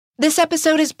This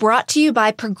episode is brought to you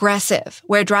by Progressive,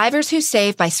 where drivers who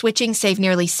save by switching save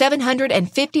nearly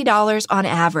 $750 on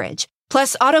average.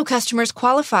 Plus, auto customers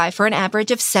qualify for an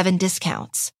average of 7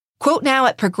 discounts. Quote now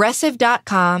at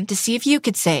Progressive.com to see if you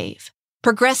could save.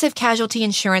 Progressive Casualty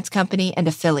Insurance Company and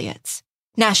Affiliates.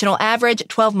 National average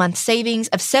 12-month savings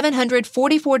of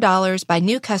 $744 by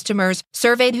new customers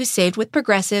surveyed who saved with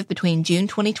Progressive between June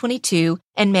 2022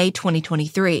 and May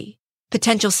 2023.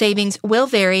 Potential savings will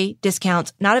vary,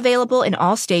 discounts not available in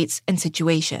all states and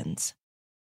situations.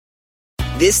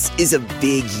 This is a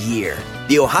big year.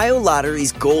 The Ohio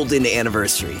Lottery's golden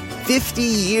anniversary. 50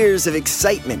 years of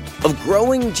excitement, of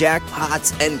growing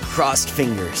jackpots and crossed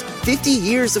fingers. 50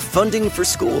 years of funding for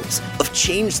schools, of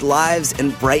changed lives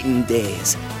and brightened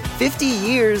days. 50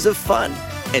 years of fun,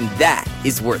 and that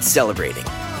is worth celebrating.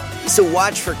 So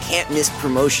watch for can't-miss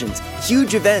promotions,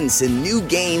 huge events, and new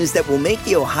games that will make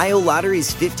the Ohio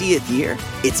Lottery's 50th year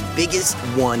its biggest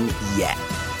one yet.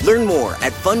 Learn more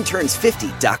at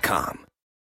funturns50.com.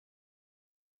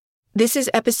 This is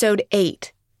Episode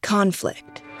 8,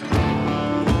 Conflict.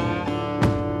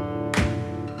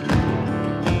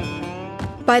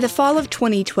 By the fall of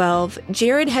 2012,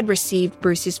 Jared had received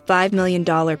Bruce's $5 million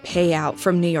payout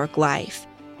from New York Life.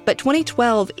 But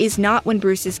 2012 is not when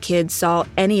Bruce's kids saw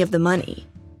any of the money.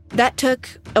 That took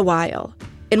a while.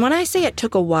 And when I say it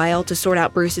took a while to sort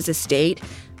out Bruce's estate,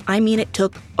 I mean it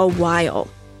took a while,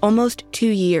 almost 2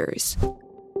 years.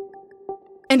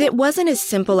 And it wasn't as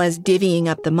simple as divvying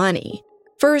up the money.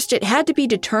 First, it had to be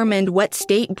determined what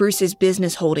state Bruce's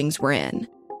business holdings were in,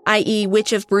 i.e.,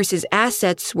 which of Bruce's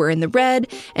assets were in the red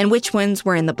and which ones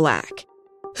were in the black,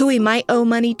 who he might owe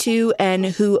money to and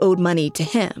who owed money to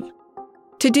him.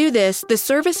 To do this, the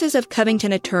services of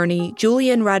Covington attorney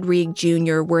Julian Rodrigue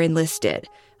Jr. were enlisted.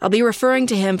 I'll be referring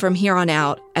to him from here on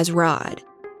out as Rod.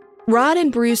 Rod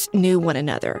and Bruce knew one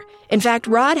another. In fact,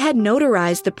 Rod had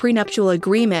notarized the prenuptial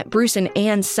agreement Bruce and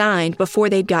Ann signed before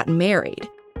they'd gotten married.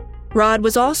 Rod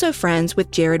was also friends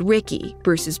with Jared Rickey,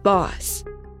 Bruce's boss.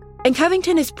 And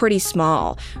Covington is pretty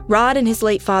small. Rod and his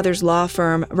late father's law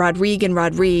firm, Rodrigue &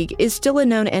 Rodrigue, is still a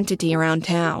known entity around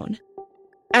town.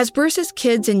 As Bruce's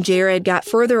kids and Jared got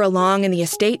further along in the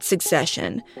estate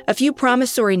succession, a few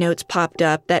promissory notes popped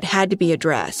up that had to be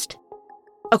addressed.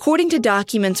 According to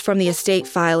documents from the estate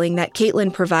filing that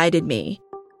Caitlin provided me,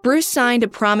 Bruce signed a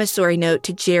promissory note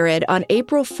to Jared on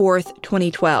April 4th,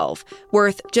 2012,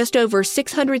 worth just over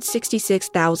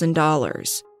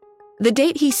 $666,000. The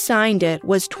date he signed it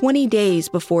was 20 days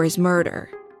before his murder.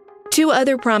 2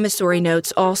 other promissory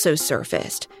notes also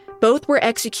surfaced. Both were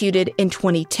executed in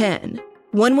 2010.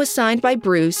 One was signed by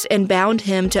Bruce and bound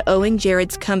him to owing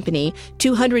Jared's company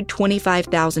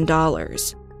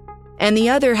 $225,000. And the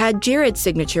other had Jared's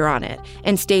signature on it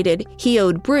and stated he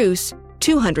owed Bruce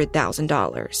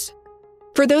 $200,000.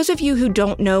 For those of you who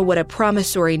don't know what a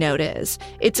promissory note is,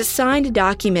 it's a signed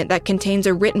document that contains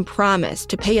a written promise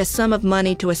to pay a sum of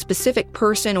money to a specific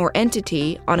person or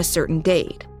entity on a certain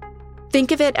date.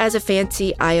 Think of it as a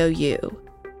fancy IOU.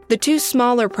 The 2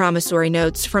 smaller promissory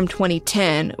notes from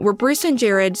 2010 were Bruce and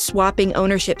Jared swapping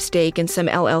ownership stake in some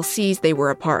LLCs they were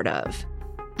a part of.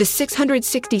 The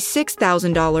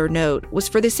 $666,000 note was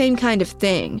for the same kind of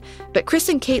thing, but Chris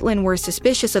and Caitlin were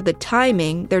suspicious of the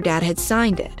timing their dad had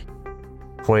signed it.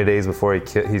 20 days before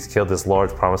he's killed, this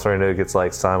large promissory note gets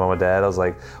signed by my dad. I was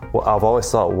like, well, I've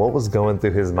always thought, what was going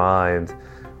through his mind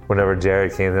whenever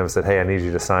Jared came to him and said, hey, I need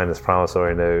you to sign this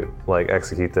promissory note,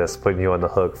 execute this, putting you on the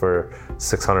hook for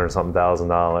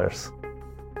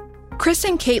 $600,000. Chris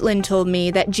and Caitlin told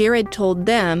me that Jared told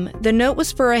them the note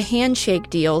was for a handshake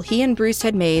deal he and Bruce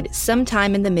had made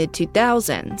sometime in the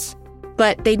mid-2000s,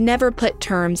 but they'd never put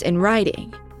terms in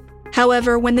writing.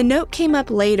 However, when the note came up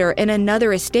later in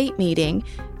another estate meeting,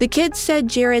 the kids said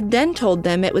Jared then told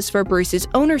them it was for Bruce's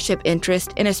ownership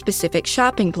interest in a specific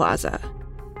shopping plaza.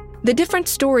 The different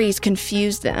stories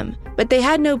confused them, but they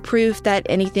had no proof that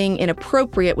anything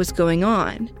inappropriate was going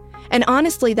on. And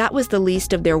honestly, that was the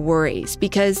least of their worries,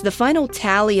 because the final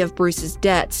tally of Bruce's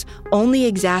debts only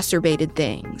exacerbated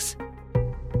things.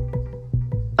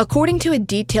 According to a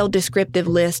detailed descriptive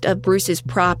list of Bruce's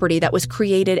property that was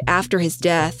created after his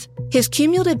death, his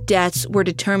cumulative debts were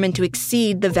determined to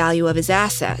exceed the value of his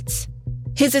assets.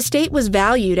 His estate was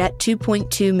valued at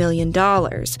 $2.2 million,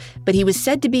 but he was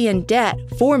said to be in debt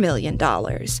 $4 million,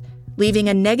 leaving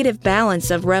a negative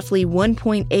balance of roughly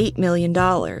 $1.8 million.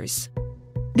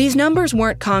 These numbers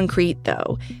weren't concrete,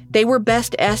 though. They were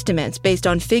best estimates based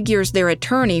on figures their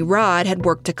attorney, Rod, had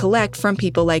worked to collect from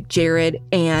people like Jared,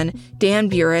 Ann, Dan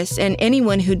Burris, and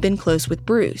anyone who'd been close with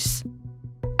Bruce.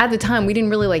 At the time, we didn't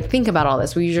really think about all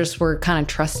this. We just were kind of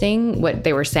trusting what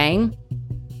they were saying.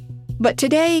 But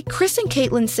today, Chris and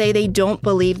Caitlin say they don't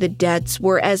believe the debts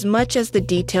were as much as the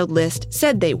detailed list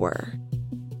said they were.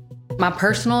 My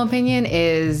personal opinion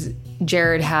is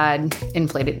Jared had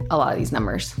inflated a lot of these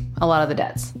numbers, a lot of the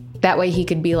debts. That way he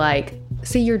could be like,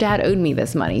 see, your dad owed me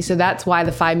this money, so that's why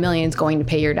the $5 million is going to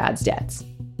pay your dad's debts.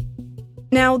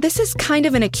 Now, this is kind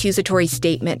of an accusatory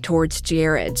statement towards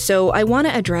Jared, so I want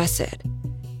to address it.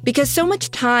 Because so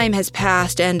much time has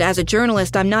passed, and as a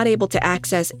journalist, I'm not able to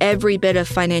access every bit of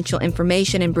financial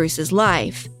information in Bruce's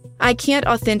life. I can't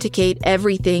authenticate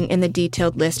everything in the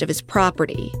detailed list of his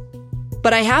property.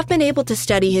 But I have been able to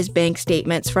study his bank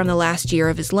statements from the last year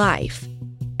of his life.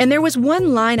 And there was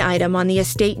one line item on the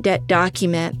estate debt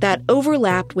document that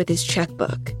overlapped with his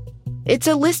checkbook. It's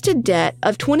a listed debt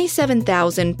of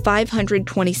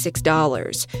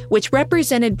 $27,526, which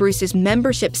represented Bruce's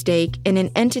membership stake in an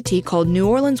entity called New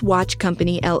Orleans Watch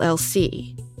Company,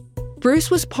 LLC. Bruce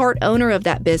was part owner of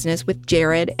that business with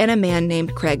Jared and a man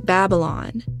named Craig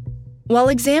Babylon. While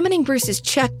examining Bruce's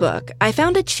checkbook, I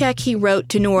found a check he wrote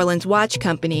to New Orleans Watch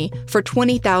Company for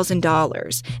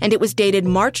 $20,000, and it was dated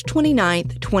March 29,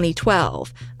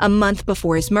 2012, a month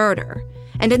before his murder.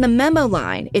 And in the memo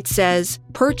line, it says,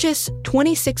 purchase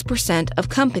 26% of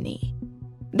company.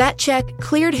 That check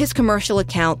cleared his commercial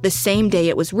account the same day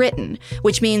it was written,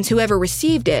 which means whoever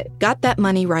received it got that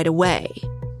money right away.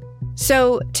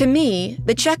 So, to me,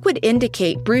 the check would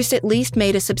indicate Bruce at least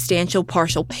made a substantial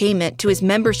partial payment to his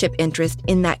membership interest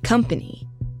in that company.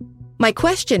 My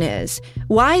question is,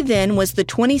 why then was the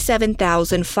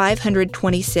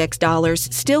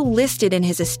 $27,526 still listed in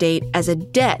his estate as a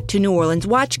debt to New Orleans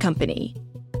Watch Company?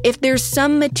 If there's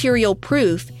some material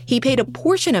proof, he paid a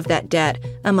portion of that debt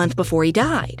a month before he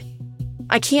died.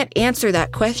 I can't answer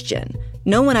that question.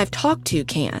 No one I've talked to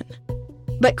can.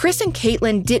 But Chris and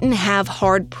Caitlin didn't have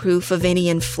hard proof of any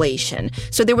inflation,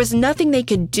 so there was nothing they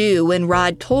could do when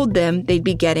Rod told them they'd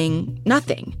be getting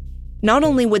nothing. Not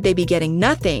only would they be getting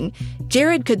nothing,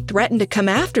 Jared could threaten to come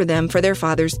after them for their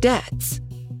father's debts.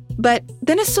 But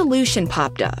then a solution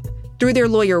popped up. Through their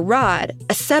lawyer, Rod,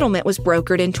 a settlement was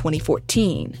brokered in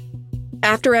 2014.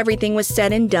 After everything was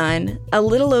said and done, a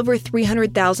little over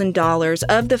 $300,000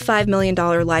 of the $5 million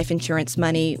life insurance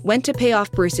money went to pay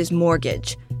off Bruce's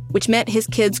mortgage, which meant his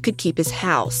kids could keep his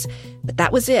house. But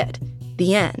that was it.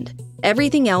 The end.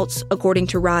 Everything else, according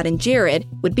to Rod and Jared,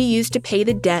 would be used to pay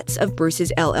the debts of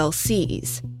Bruce's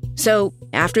LLCs. So,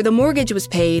 after the mortgage was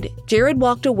paid, Jared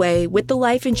walked away with the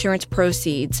life insurance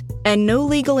proceeds and no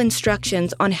legal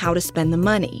instructions on how to spend the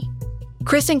money.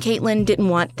 Chris and Caitlin didn't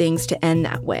want things to end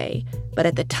that way, but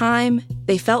at the time,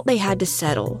 they felt they had to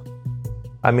settle.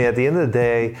 I mean, at the end of the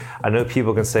day, I know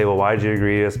people can say, well, why did you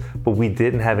agree to this? But we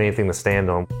didn't have anything to stand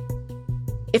on.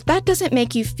 If that doesn't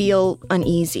make you feel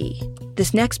uneasy,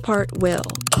 this next part will.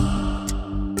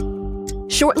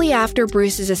 Shortly after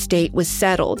Bruce's estate was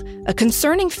settled, a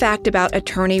concerning fact about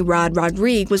attorney Rod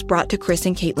Rodrigue was brought to Chris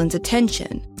and Caitlin's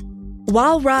attention.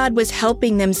 While Rod was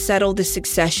helping them settle the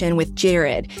succession with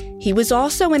Jared, he was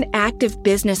also an active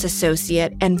business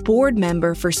associate and board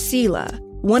member for Sela,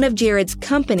 one of Jared's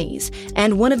companies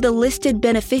and one of the listed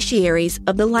beneficiaries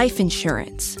of the life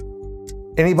insurance.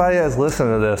 Anybody that's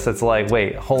listening to this, it's like,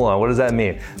 wait, hold on, what does that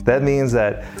mean? That means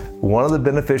that one of the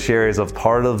beneficiaries of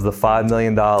part of the $5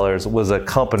 million was a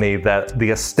company that the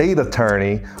estate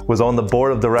attorney was on the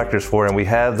board of directors for, and we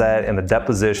have that in the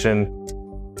deposition.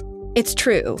 It's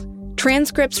true.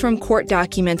 Transcripts from court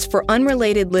documents for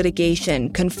unrelated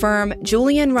litigation confirm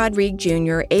Julian Rodrigue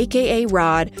Jr., a.k.a.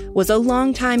 Rod, was a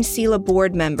longtime Sela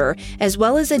board member, as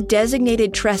well as a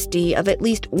designated trustee of at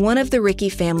least one of the Ricky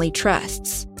family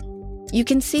trusts. You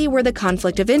can see where the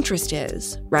conflict of interest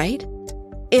is, right?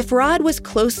 If Rod was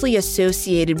closely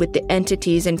associated with the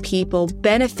entities and people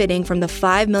benefiting from the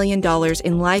 $5 million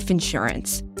in life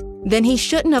insurance, then he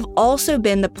shouldn't have also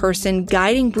been the person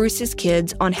guiding Bruce's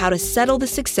kids on how to settle the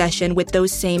succession with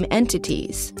those same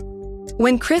entities.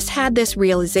 When Chris had this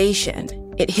realization,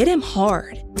 it hit him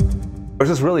hard. It's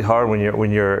just really hard when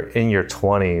you're in your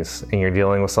 20s and you're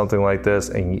dealing with something like this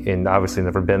and obviously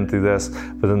never been through this,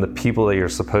 but then the people that you're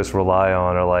supposed to rely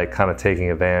on are like kind of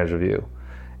taking advantage of you.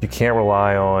 You can't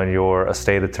rely on your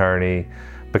estate attorney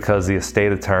because the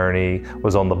estate attorney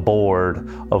was on the board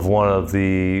of one of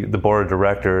the board of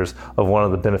directors of one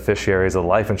of the beneficiaries of the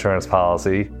life insurance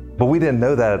policy. But we didn't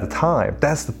know that at the time.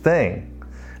 That's the thing.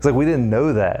 It's like we didn't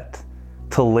know that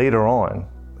till later on.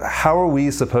 How are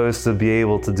we supposed to be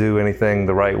able to do anything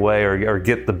the right way or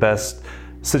get the best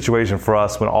situation for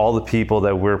us when all the people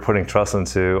that we're putting trust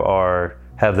into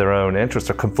have their own interests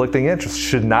or conflicting interests,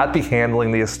 should not be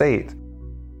handling the estate?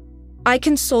 I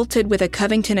consulted with a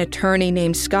Covington attorney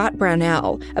named Scott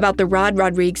Brownell about the Rod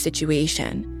Rodrigue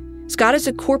situation. Scott is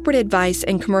a corporate advice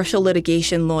and commercial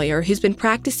litigation lawyer who's been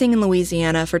practicing in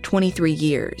Louisiana for 23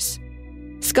 years.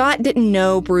 Scott didn't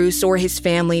know Bruce or his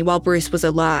family while Bruce was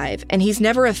alive, and he's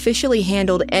never officially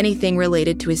handled anything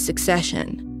related to his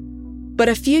succession. But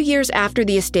a few years after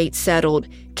the estate settled,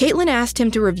 Caitlin asked him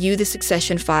to review the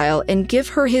succession file and give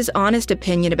her his honest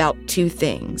opinion about two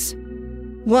things.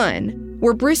 1,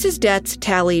 were Bruce's debts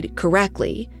tallied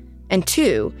correctly? And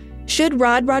 2, should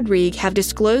Rod Rodrigue have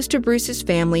disclosed to Bruce's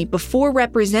family before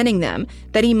representing them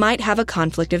that he might have a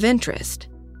conflict of interest?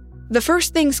 The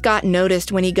first thing Scott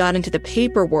noticed when he got into the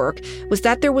paperwork was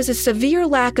that there was a severe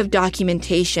lack of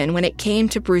documentation when it came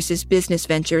to Bruce's business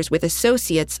ventures with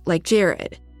associates like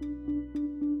Jared.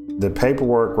 The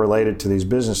paperwork related to these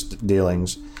business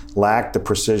dealings lacked the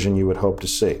precision you would hope to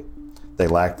see. They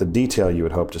lacked the detail you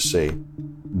would hope to see.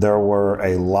 There were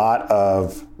a lot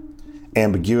of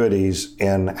ambiguities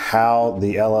in how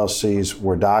the LLCs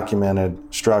were documented,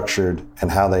 structured,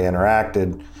 and how they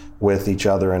interacted with each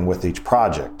other and with each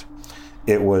project.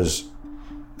 It was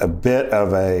a bit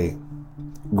of a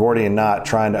Gordian knot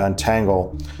trying to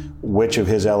untangle which of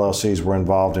his LLCs were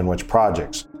involved in which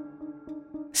projects.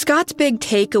 Scott's big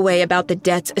takeaway about the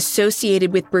debts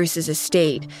associated with Bruce's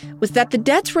estate was that the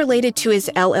debts related to his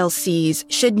LLCs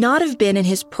should not have been in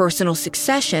his personal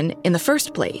succession in the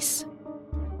first place.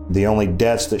 The only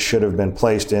debts that should have been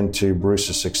placed into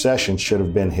Bruce's succession should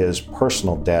have been his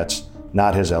personal debts,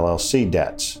 not his LLC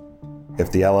debts.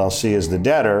 If the LLC is the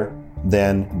debtor,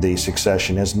 then the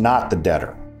succession is not the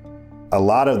debtor. A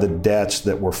lot of the debts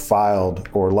that were filed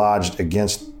or lodged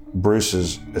against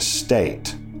Bruce's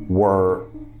estate were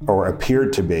or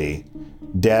appeared to be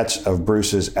debts of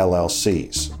Bruce's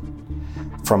LLCs.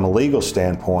 From a legal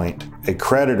standpoint, a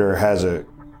creditor has a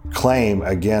claim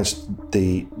against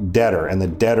the debtor, and the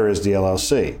debtor is the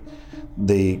LLC.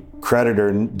 The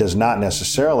creditor does not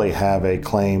necessarily have a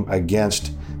claim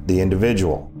against the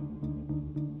individual.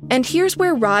 And here's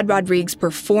where Rod Rodrigue's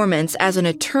performance as an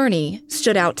attorney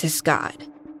stood out to Scott.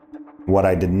 What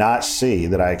I did not see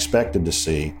that I expected to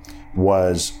see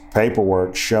was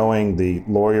paperwork showing the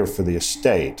lawyer for the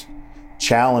estate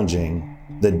challenging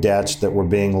the debts that were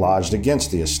being lodged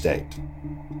against the estate.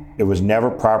 It was never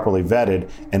properly vetted,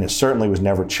 and it certainly was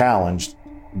never challenged.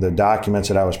 The documents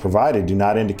that I was provided do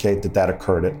not indicate that that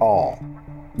occurred at all.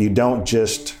 You don't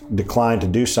just decline to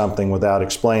do something without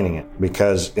explaining it,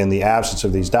 because in the absence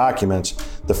of these documents,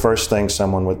 the first thing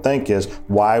someone would think is,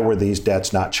 why were these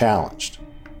debts not challenged?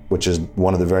 Which is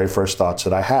one of the very first thoughts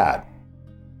that I had.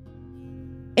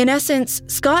 In essence,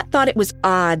 Scott thought it was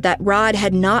odd that Rod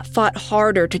had not fought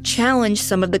harder to challenge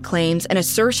some of the claims and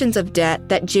assertions of debt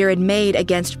that Jared made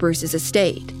against Bruce's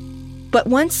estate. But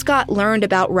once Scott learned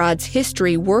about Rod's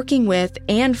history working with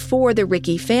and for the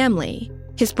Rickey family,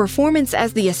 his performance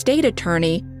as the estate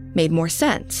attorney made more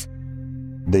sense.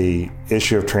 The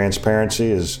issue of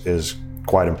transparency is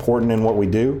quite important in what we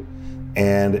do.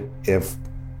 And if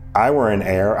I were in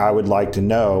error, I would like to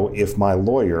know if my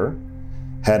lawyer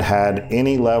had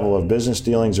any level of business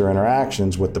dealings or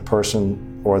interactions with the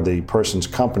person or the person's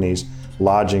companies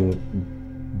lodging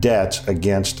debts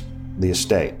against the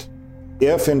estate.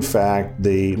 If, in fact,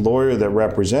 the lawyer that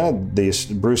represented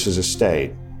Bruce's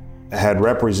estate had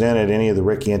represented any of the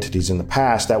Rickey entities in the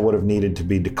past, that would have needed to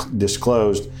be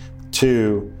disclosed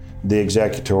to the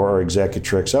executor or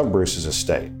executrix of Bruce's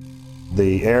estate.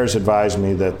 The heirs advised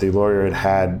me that the lawyer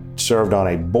had served on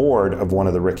a board of one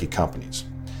of the Rickey companies.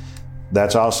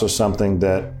 That's also something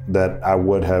that I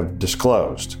would have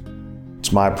disclosed.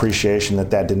 It's my appreciation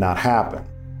that that did not happen.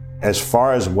 As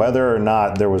far as whether or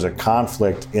not there was a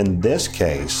conflict in this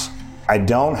case, I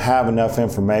don't have enough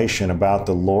information about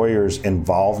the lawyer's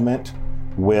involvement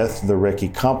with the Rickey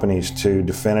companies to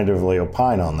definitively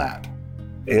opine on that.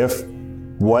 If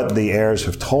what the heirs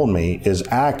have told me is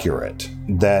accurate,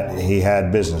 that he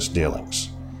had business dealings,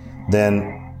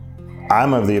 then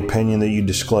I'm of the opinion that you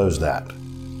disclose that.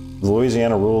 The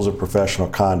Louisiana rules of professional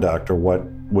conduct are what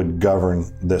would govern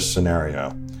this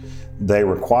scenario. They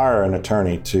require an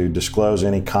attorney to disclose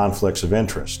any conflicts of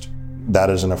interest.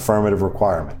 That is an affirmative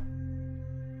requirement.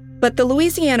 But the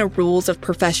Louisiana rules of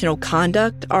professional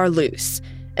conduct are loose.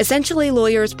 Essentially,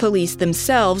 lawyers police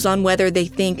themselves on whether they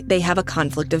think they have a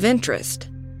conflict of interest.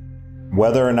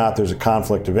 Whether or not there's a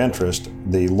conflict of interest,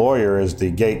 the lawyer is the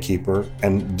gatekeeper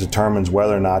and determines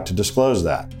whether or not to disclose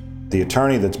that. The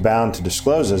attorney that's bound to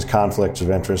disclose his conflicts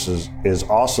of interest is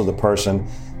also the person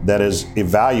that is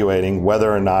evaluating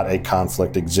whether or not a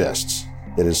conflict exists.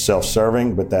 It is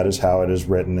self-serving, but that is how it is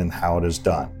written and how it is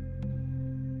done.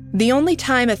 The only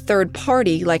time a third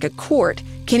party, like a court,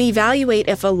 can evaluate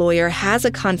if a lawyer has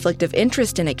a conflict of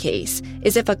interest in a case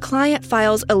is if a client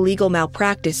files a legal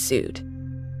malpractice suit.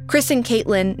 Chris and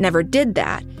Caitlin never did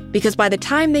that because by the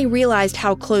time they realized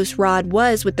how close Rod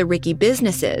was with the Ricky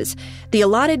businesses, the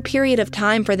allotted period of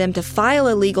time for them to file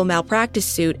a legal malpractice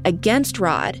suit against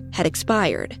Rod had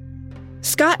expired.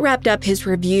 Scott wrapped up his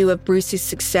review of Bruce's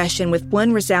succession with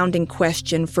one resounding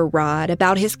question for Rod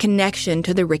about his connection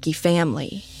to the Ricky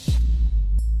family.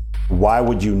 Why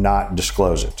would you not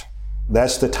disclose it?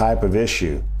 That's the type of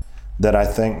issue that I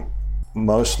think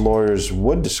most lawyers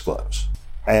would disclose.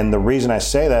 And the reason I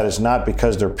say that is not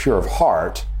because they're pure of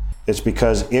heart. It's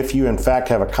because if you in fact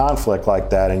have a conflict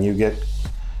like that and you get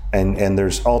and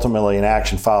there's ultimately an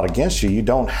action filed against you, you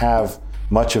don't have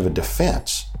much of a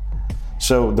defense.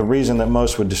 So the reason that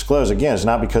most would disclose, again, is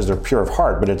not because they're pure of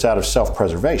heart, but it's out of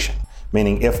self-preservation.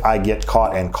 Meaning if I get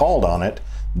caught and called on it,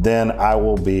 then I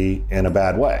will be in a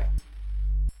bad way.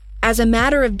 As a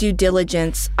matter of due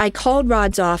diligence, I called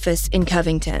Rod's office in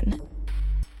Covington.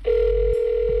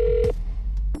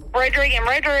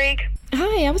 Rodrigue.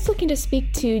 Hi, I was looking to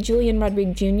speak to Julian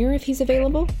Rodrigue Jr. if he's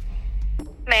available.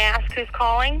 May I ask who's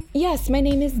calling? Yes, my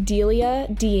name is Delia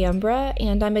D'Ambra,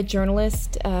 and I'm a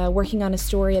journalist working on a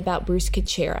story about Bruce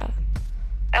Kuchera.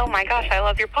 Oh my gosh, I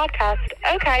love your podcast.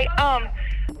 Okay,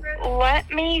 let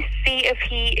me see if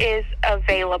he is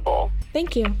available.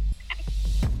 Thank you.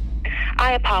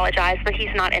 I apologize, but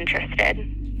he's not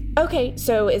interested. Okay,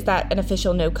 so is that an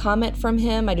official no comment from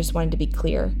him? I just wanted to be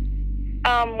clear.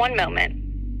 One moment.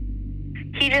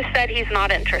 He just said he's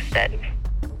not interested.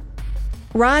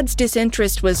 Rod's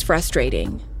disinterest was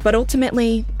frustrating, but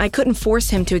ultimately, I couldn't force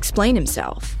him to explain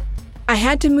himself. I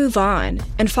had to move on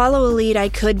and follow a lead I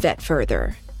could vet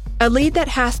further. A lead that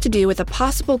has to do with a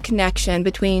possible connection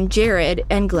between Jared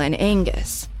and Glenn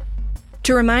Angus.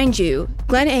 To remind you,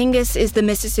 Glenn Angus is the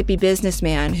Mississippi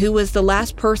businessman who was the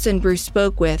last person Bruce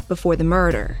spoke with before the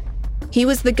murder. He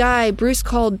was the guy Bruce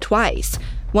called twice,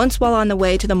 once while on the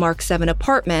way to the Mark 7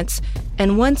 apartments,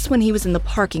 and once when he was in the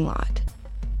parking lot.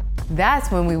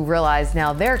 That's when we realized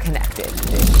now they're connected.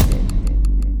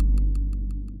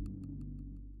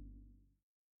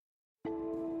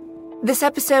 This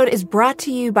episode is brought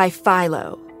to you by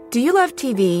Philo. Do you love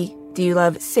TV? Do you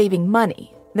love saving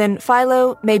money? Then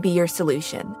Philo may be your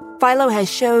solution. Philo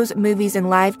has shows, movies, and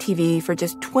live TV for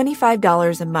just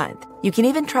 $25 a month. You can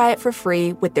even try it for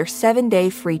free with their 7-day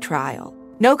free trial.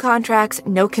 No contracts,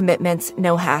 no commitments,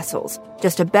 no hassles.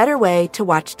 Just a better way to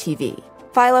watch TV.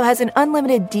 Philo has an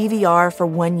unlimited DVR for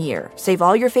 1 year. Save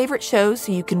all your favorite shows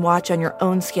so you can watch on your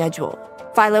own schedule.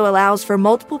 Philo allows for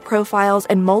multiple profiles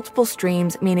and multiple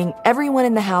streams, meaning everyone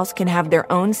in the house can have their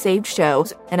own saved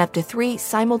shows and up to 3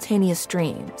 simultaneous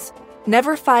streams.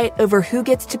 Never fight over who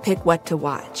gets to pick what to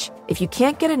watch. If you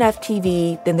can't get enough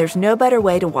TV, then there's no better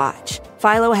way to watch.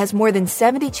 Philo has more than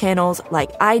 70 channels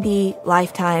like ID,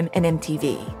 Lifetime, and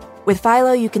MTV. With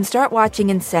Philo, you can start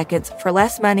watching in seconds for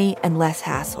less money and less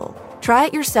hassle. Try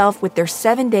it yourself with their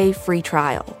 7-day free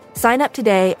trial. Sign up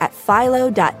today at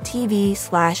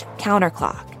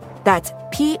philo.tv/counterclock. That's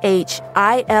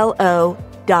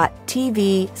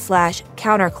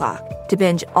philo.tv/counterclock to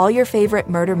binge all your favorite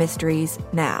murder mysteries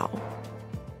now.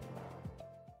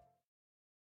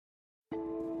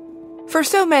 For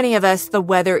so many of us, the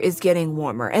weather is getting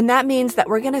warmer, and that means that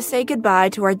we're going to say goodbye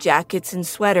to our jackets and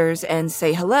sweaters and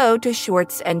say hello to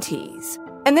shorts and tees.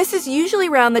 And this is usually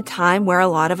around the time where a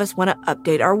lot of us want to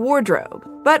update our wardrobe,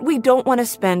 but we don't want to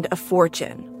spend a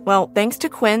fortune. Well, thanks to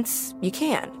Quince, you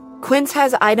can. Quince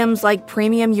has items like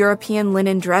premium European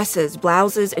linen dresses,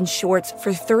 blouses, and shorts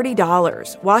for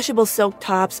 $30, washable silk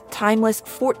tops, timeless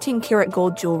 14-karat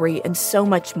gold jewelry, and so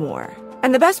much more.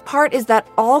 And the best part is that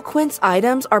all Quince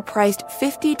items are priced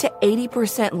 50 to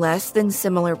 80% less than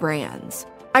similar brands.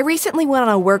 I recently went on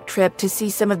a work trip to see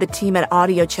some of the team at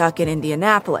AudioChuck in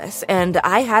Indianapolis, and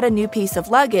I had a new piece of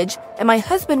luggage, and my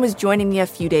husband was joining me a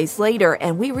few days later,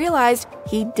 and we realized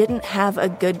he didn't have a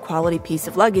good quality piece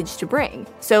of luggage to bring.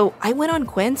 So I went on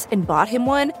Quince and bought him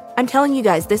one. I'm telling you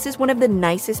guys, this is one of the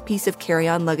nicest piece of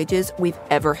carry-on luggages we've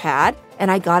ever had, and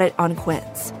I got it on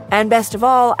Quince. And best of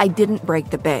all, I didn't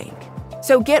break the bank.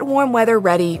 So get warm weather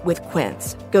ready with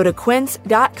Quince. Go to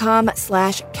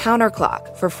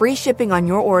quince.com/counterclock for free shipping on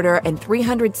your order and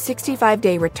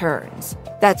 365-day returns.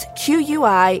 That's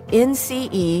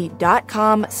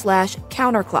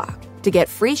QUINCE.com/counterclock to get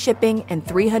free shipping and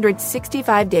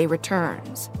 365-day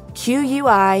returns.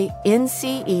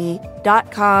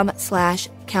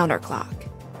 QUINCE.com/counterclock.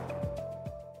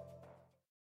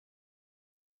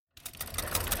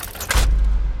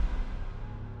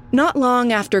 Not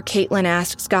long after Caitlin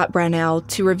asked Scott Brownell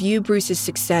to review Bruce's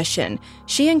succession,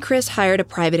 she and Chris hired a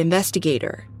private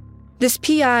investigator. This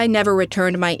PI never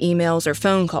returned my emails or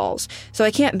phone calls, so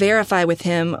I can't verify with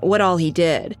him what all he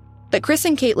did. But Chris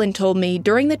and Caitlin told me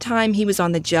during the time he was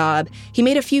on the job, he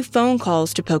made a few phone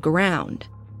calls to poke around.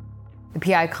 The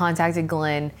PI contacted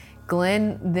Glenn.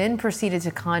 Glenn then proceeded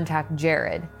to contact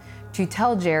Jared to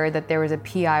tell Jared that there was a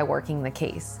PI working the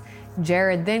case.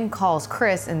 Jared then calls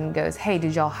Chris and goes, "Hey,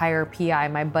 did y'all hire a PI?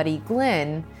 My buddy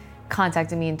Glenn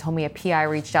contacted me and told me a PI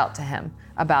reached out to him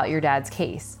about your dad's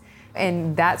case."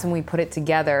 And that's when we put it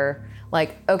together,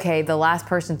 like, okay, the last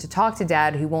person to talk to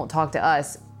Dad who won't talk to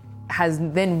us has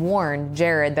then warned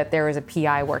Jared that there was a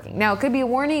PI working. Now, it could be a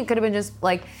warning. It could have been just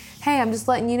like, "Hey, I'm just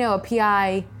letting you know a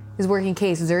PI is working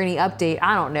case. Is there any update?"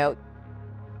 I don't know.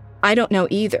 I don't know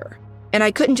either. And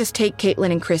I couldn't just take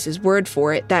Caitlin and Chris's word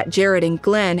for it that Jared and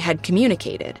Glenn had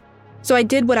communicated. So I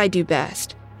did what I do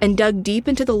best and dug deep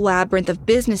into the labyrinth of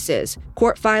businesses,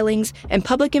 court filings, and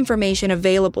public information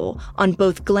available on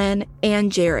both Glenn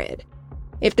and Jared.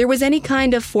 If there was any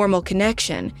kind of formal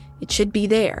connection, it should be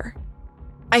there.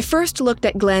 I first looked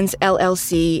at Glenn's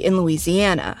LLC in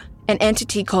Louisiana, an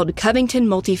entity called Covington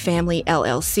Multifamily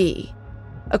LLC.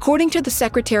 According to the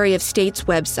Secretary of State's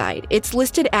website, its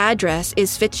listed address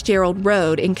is Fitzgerald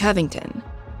Road in Covington.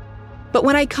 But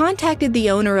when I contacted the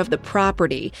owner of the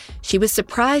property, she was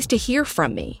surprised to hear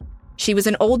from me. She was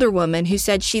an older woman who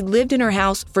said she lived in her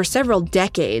house for several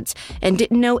decades and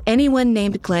didn't know anyone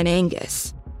named Glenn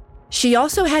Angus. She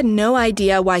also had no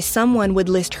idea why someone would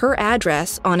list her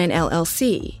address on an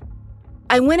LLC.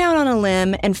 I went out on a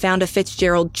limb and found a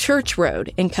Fitzgerald Church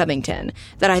Road in Covington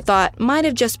that I thought might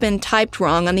have just been typed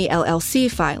wrong on the LLC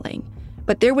filing.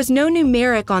 But there was no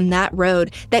numeric on that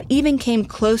road that even came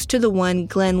close to the one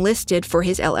Glenn listed for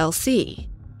his LLC.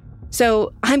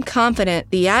 So I'm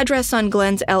confident the address on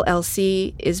Glenn's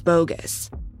LLC is bogus.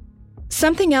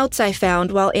 Something else I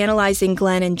found while analyzing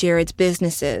Glenn and Jared's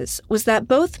businesses was that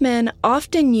both men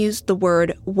often used the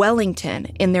word Wellington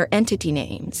in their entity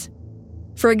names.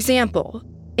 For example,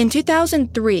 in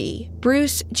 2003,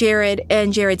 Bruce, Jared,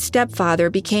 and Jared's stepfather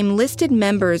became listed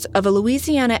members of a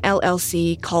Louisiana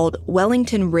LLC called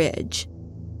Wellington Ridge.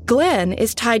 Glenn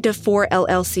is tied to 4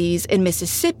 LLCs in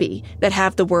Mississippi that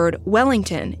have the word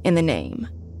Wellington in the name.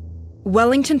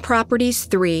 Wellington Properties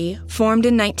 3, formed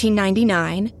in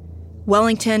 1999,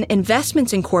 Wellington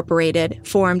Investments Incorporated,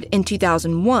 formed in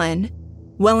 2001,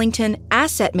 Wellington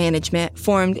Asset Management,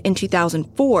 formed in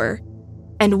 2004,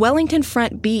 and Wellington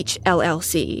Front Beach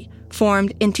LLC,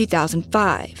 formed in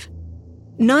 2005.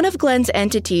 None of Glenn's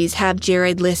entities have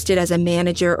Jared listed as a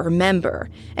manager or member,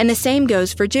 and the same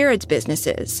goes for Jared's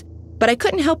businesses. But I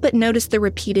couldn't help but notice the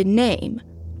repeated name,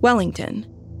 Wellington.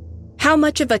 How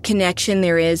much of a connection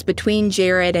there is between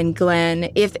Jared and Glenn,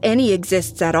 if any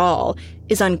exists at all,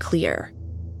 is unclear.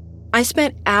 I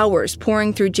spent hours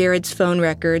poring through Jared's phone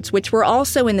records, which were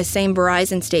also in the same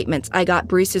Verizon statements I got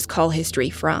Bruce's call history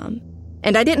from.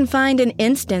 And I didn't find an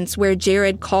instance where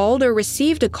Jared called or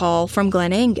received a call from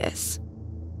Glenn Angus.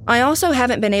 I also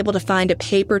haven't been able to find a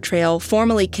paper trail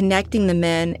formally connecting the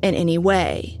men in any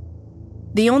way.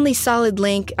 The only solid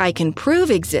link I can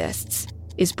prove exists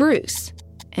is Bruce,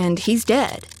 and he's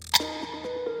dead.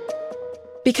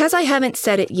 Because I haven't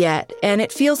said it yet, and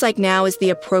it feels like now is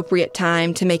the appropriate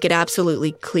time to make it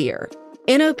absolutely clear,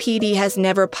 NOPD has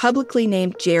never publicly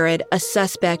named Jared a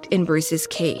suspect in Bruce's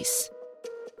case.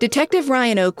 Detective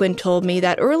Ryan Oakland told me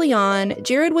that early on,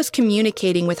 Jared was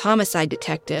communicating with homicide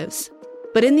detectives.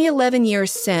 But in the 11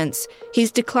 years since,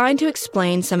 he's declined to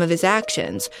explain some of his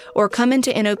actions or come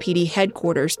into NOPD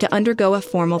headquarters to undergo a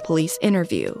formal police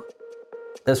interview.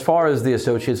 As far as the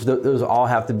associates, those all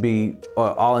have to be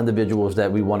all individuals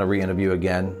that we want to re-interview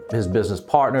again. His business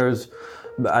partners,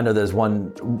 I know there's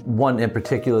one in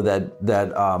particular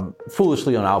that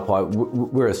foolishly on our part,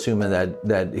 we're assuming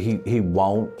that he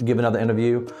won't give another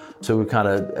interview. So we're kind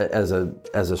of, as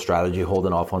a strategy,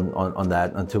 holding off on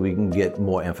that until we can get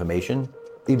more information.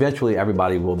 Eventually,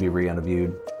 everybody will be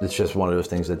re-interviewed. It's just one of those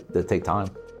things that take time.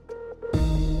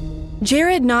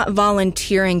 Jared not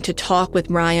volunteering to talk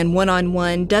with Ryan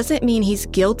one-on-one doesn't mean he's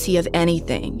guilty of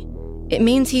anything. It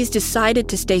means he's decided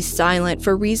to stay silent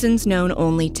for reasons known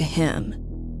only to him.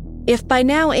 If by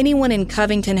now anyone in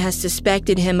Covington has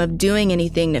suspected him of doing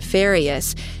anything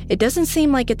nefarious, it doesn't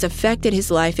seem like it's affected his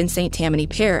life in St. Tammany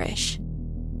Parish.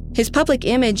 His public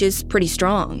image is pretty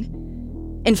strong.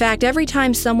 In fact, every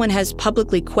time someone has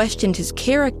publicly questioned his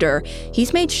character,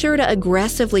 he's made sure to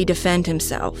aggressively defend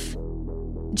himself.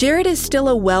 Jared is still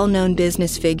a well-known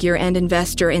business figure and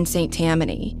investor in St.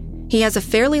 Tammany. He has a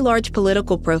fairly large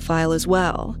political profile as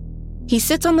well. He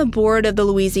sits on the board of the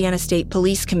Louisiana State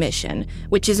Police Commission,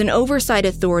 which is an oversight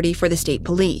authority for the state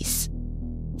police.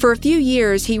 For a few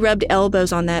years, he rubbed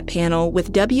elbows on that panel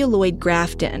with W. Lloyd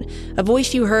Grafton, a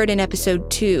voice you heard in episode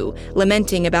 2,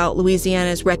 lamenting about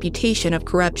Louisiana's reputation of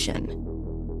corruption.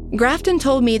 Grafton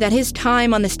told me that his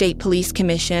time on the State Police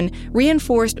Commission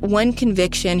reinforced one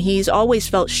conviction he's always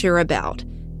felt sure about.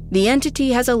 The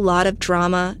entity has a lot of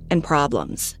drama and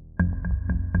problems.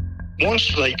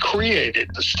 Once they created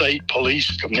the State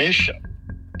Police Commission,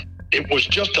 it was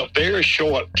just a very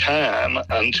short time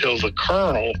until the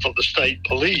colonel for the state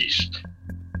police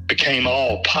became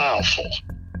all-powerful.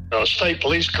 The State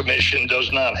Police Commission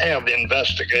does not have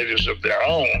investigators of their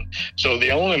own, so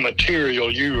the only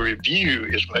material you review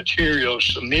is material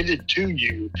submitted to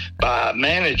you by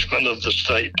management of the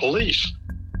state police.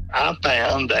 I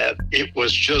found that it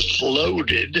was just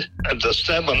loaded. The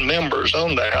 7 members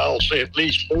on there, I'll say at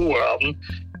least 4 of them,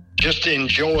 just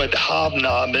enjoyed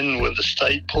hobnobbing with the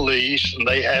state police, and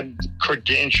they had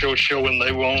credentials showing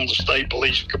they were on the State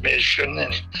Police Commission,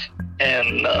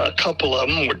 and a couple of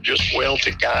them were just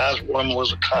wealthy guys. One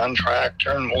was a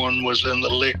contractor and one was in the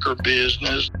liquor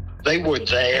business. They were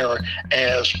there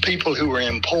as people who were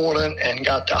important and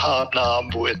got to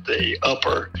hobnob with the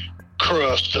upper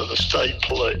crust of the state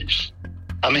police.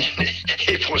 I mean,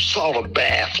 it was sort of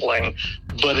baffling,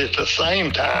 but at the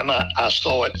same time, I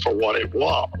saw it for what it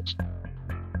was.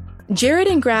 Jared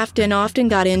and Grafton often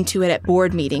got into it at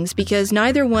board meetings because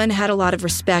neither one had a lot of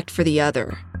respect for the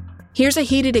other. Here's a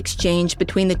heated exchange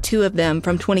between the two of them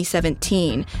from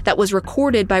 2017 that was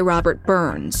recorded by Robert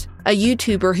Burns, a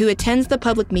YouTuber who attends the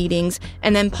public meetings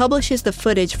and then publishes the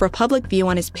footage for public view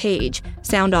on his page,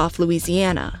 Sound Off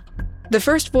Louisiana. The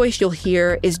first voice you'll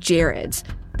hear is Jared's.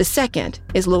 The second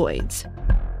is Lloyd's.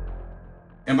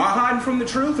 Am I hiding from the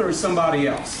truth, or is somebody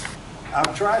else?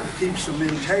 I've tried to keep some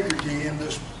integrity in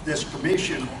this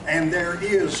commission, and there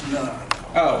is none.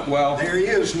 Oh, well. There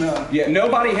is none. Yeah,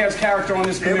 nobody has character on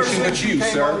this commission but you, sir. You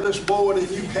came on sir. this board and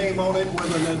you came on it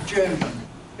with an agenda.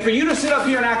 For you to sit up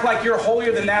here and act like you're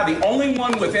holier than thou, the only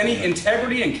one with any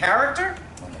integrity and character,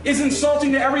 is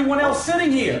insulting to everyone else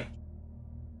sitting here.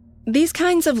 These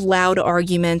kinds of loud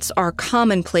arguments are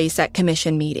commonplace at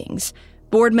commission meetings.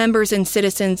 Board members and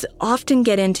citizens often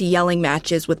get into yelling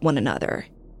matches with one another.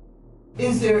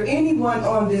 Is there anyone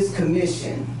on this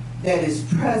commission that is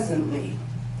presently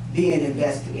being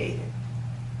investigated?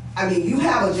 I mean, you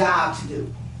have a job to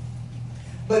do.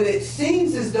 But it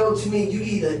seems as though to me you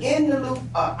either in the loop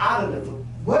or out of the loop.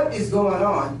 What is going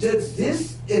on?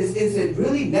 Is it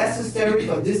really necessary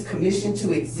for this commission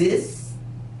to exist?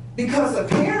 Because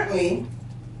apparently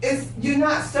you're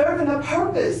not serving a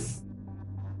purpose.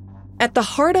 At the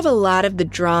heart of a lot of the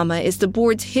drama is the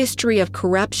board's history of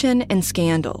corruption and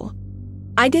scandal.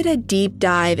 I did a deep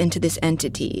dive into this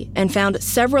entity and found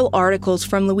several articles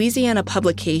from Louisiana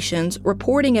publications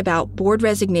reporting about board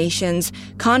resignations,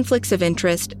 conflicts of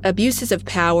interest, abuses of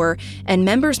power, and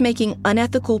members making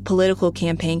unethical political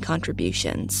campaign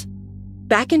contributions.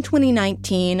 Back in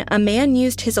 2019, a man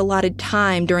used his allotted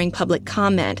time during public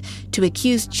comment to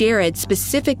accuse Jared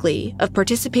specifically of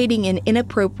participating in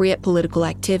inappropriate political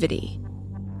activity.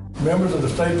 Members of the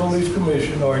State Police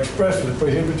Commission are expressly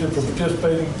prohibited from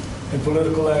participating in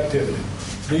political activity.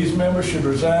 These members should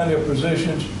resign their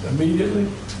positions immediately.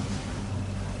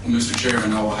 Well, Mr.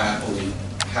 Chairman, I will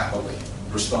happily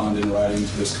respond in writing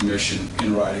to this commission,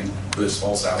 in writing for this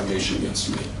false allegation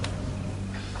against me.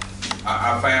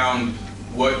 I found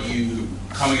what you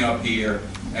coming up here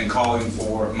and calling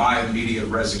for my immediate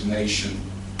resignation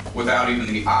without even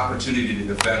the opportunity to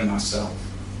defend myself.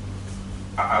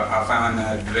 I find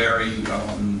that very,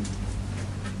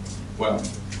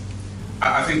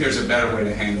 I think there's a better way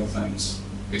to handle things.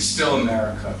 It's still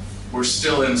America. We're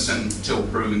still innocent until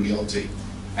proven guilty.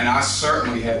 And I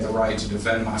certainly have the right to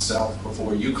defend myself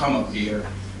before you come up here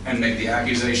and make the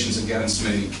accusations against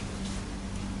me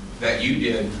that you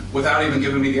did without even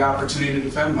giving me the opportunity to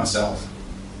defend myself.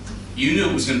 You knew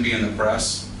it was going to be in the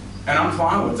press, and I'm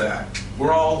fine with that.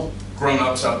 We're all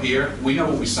grown-ups up here. We know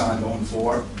what we signed on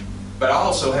for. But I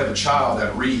also have a child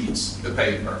that reads the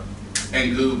paper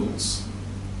and Googles.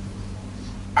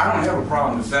 I don't have a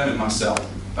problem defending myself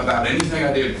about anything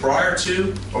I did prior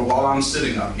to or while I'm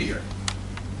sitting up here.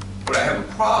 What I have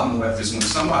a problem with is when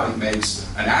somebody makes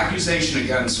an accusation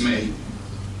against me,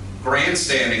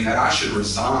 grandstanding that I should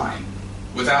resign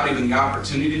without even the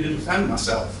opportunity to defend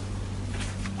myself.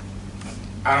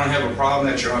 I don't have a problem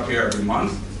that you're up here every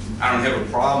month. I don't have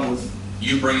a problem with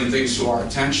you bringing things to our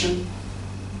attention.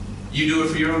 You do it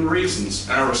for your own reasons,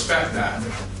 and I respect that.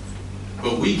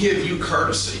 But we give you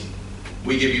courtesy.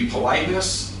 We give you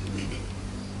politeness.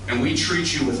 and we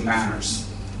treat you with manners.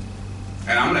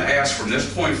 And I'm going to ask from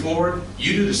this point forward,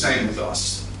 you do the same with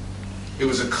us. It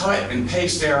was a cut and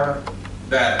paste error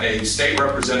that a state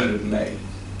representative made.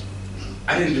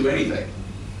 I didn't do anything.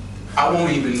 I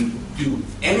won't even do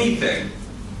anything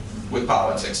with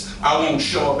politics. I won't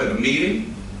show up at a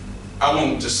meeting. I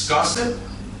won't discuss it.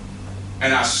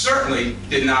 And I certainly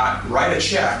did not write a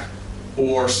check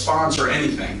or sponsor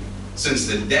anything since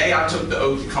the day I took the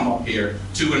oath to come up here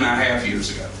 2.5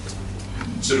 years ago.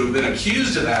 So to have been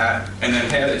accused of that and then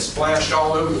had it splashed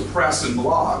all over the press and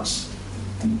blogs,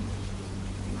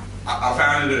 I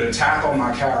found it an attack on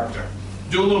my character.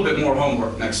 Do a little bit more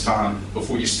homework next time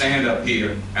before you stand up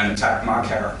here and attack my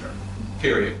character,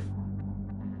 period.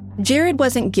 Jared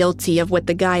wasn't guilty of what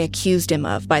the guy accused him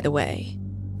of, by the way.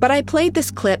 But I played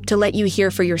this clip to let you hear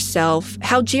for yourself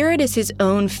how Jared is his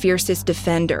own fiercest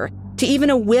defender to even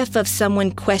a whiff of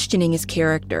someone questioning his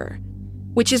character.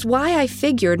 Which is why I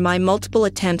figured my multiple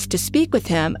attempts to speak with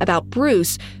him about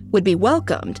Bruce would be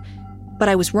welcomed, but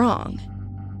I was wrong.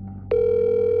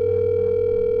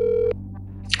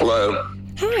 Hello.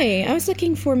 Hi, I was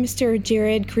looking for Mr.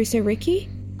 Jared Crusoe-Ricci.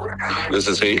 This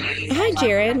is he. Hi,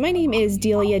 Jared. My name is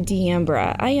Delia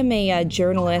D'Ambra. I am a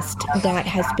journalist that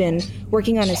has been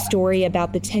working on a story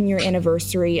about the 10-year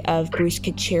anniversary of Bruce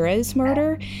Kuchera's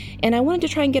murder, and I wanted to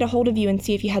try and get a hold of you and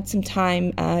see if you had some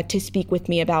time to speak with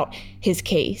me about his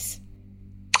case.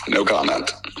 No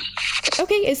comment.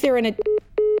 Okay, is there an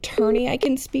attorney I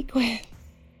can speak with?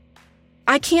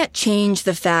 I can't change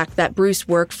the fact that Bruce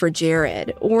worked for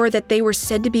Jared, or that they were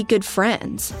said to be good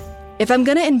friends. If I'm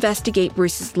going to investigate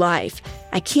Bruce's life,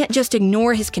 I can't just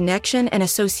ignore his connection and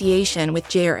association with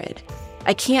Jared.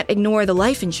 I can't ignore the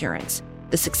life insurance,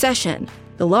 the succession,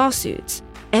 the lawsuits,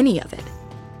 any of it.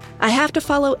 I have to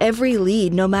follow every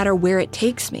lead no matter where it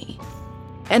takes me.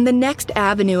 And the next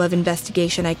avenue of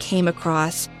investigation I came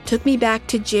across took me back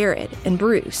to Jared and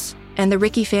Bruce and the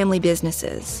Ricci family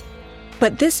businesses.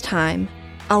 But this time,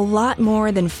 a lot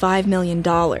more than $5 million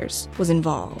was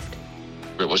involved.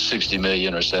 It was 60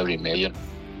 million or 70 million.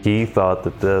 He thought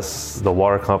that the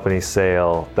water company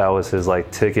sale, that was his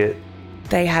ticket.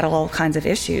 They had all kinds of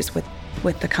issues with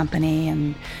the company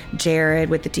and Jared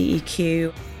with the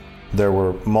DEQ. There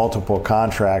were multiple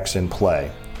contracts in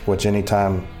play, which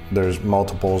anytime there's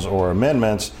multiples or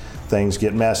amendments, things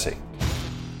get messy.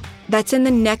 That's in the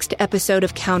next episode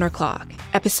of Counterclock,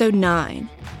 episode 9,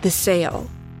 The Sale.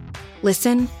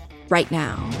 Listen right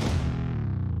now.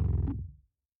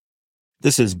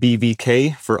 This is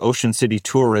BVK for Ocean City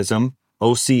Tourism,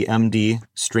 OCMD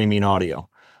Streaming Audio.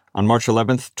 On March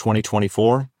 11th,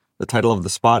 2024, the title of the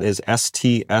spot is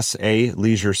STSA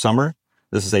Leisure Summer.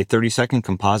 This is a 30-second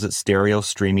composite stereo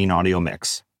streaming audio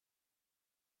mix.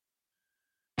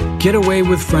 Get away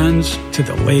with friends to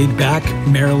the laid-back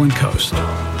Maryland coast,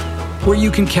 where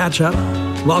you can catch up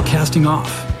while casting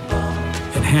off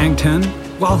and hang 10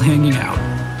 while hanging out,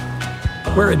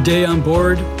 where a day on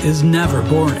board is never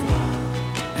boring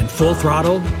and full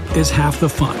throttle is half the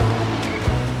fun,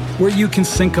 where you can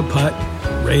sink a putt,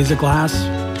 raise a glass,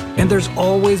 and there's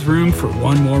always room for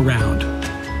one more round.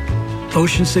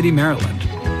 Ocean City,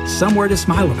 Maryland, somewhere to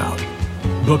smile about.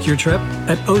 Book your trip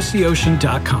at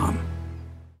OCOcean.com.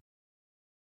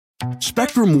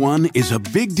 Spectrum One is a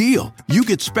big deal. You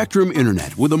get Spectrum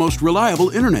Internet with the most reliable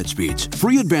internet speeds,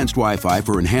 free advanced Wi-Fi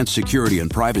for enhanced security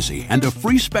and privacy, and a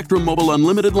free Spectrum Mobile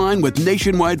Unlimited line with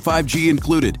nationwide 5G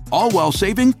included, all while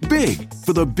saving big.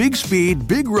 For the big speed,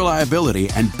 big reliability,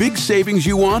 and big savings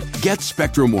you want, get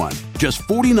Spectrum One. Just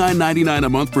 $49.99 a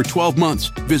month for 12 months.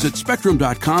 Visit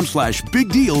spectrum.com/big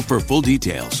deal for full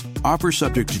details. Offer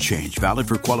subject to change. Valid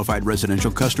for qualified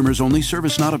residential customers only.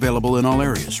 Service not available in all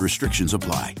areas. Restrictions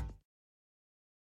apply.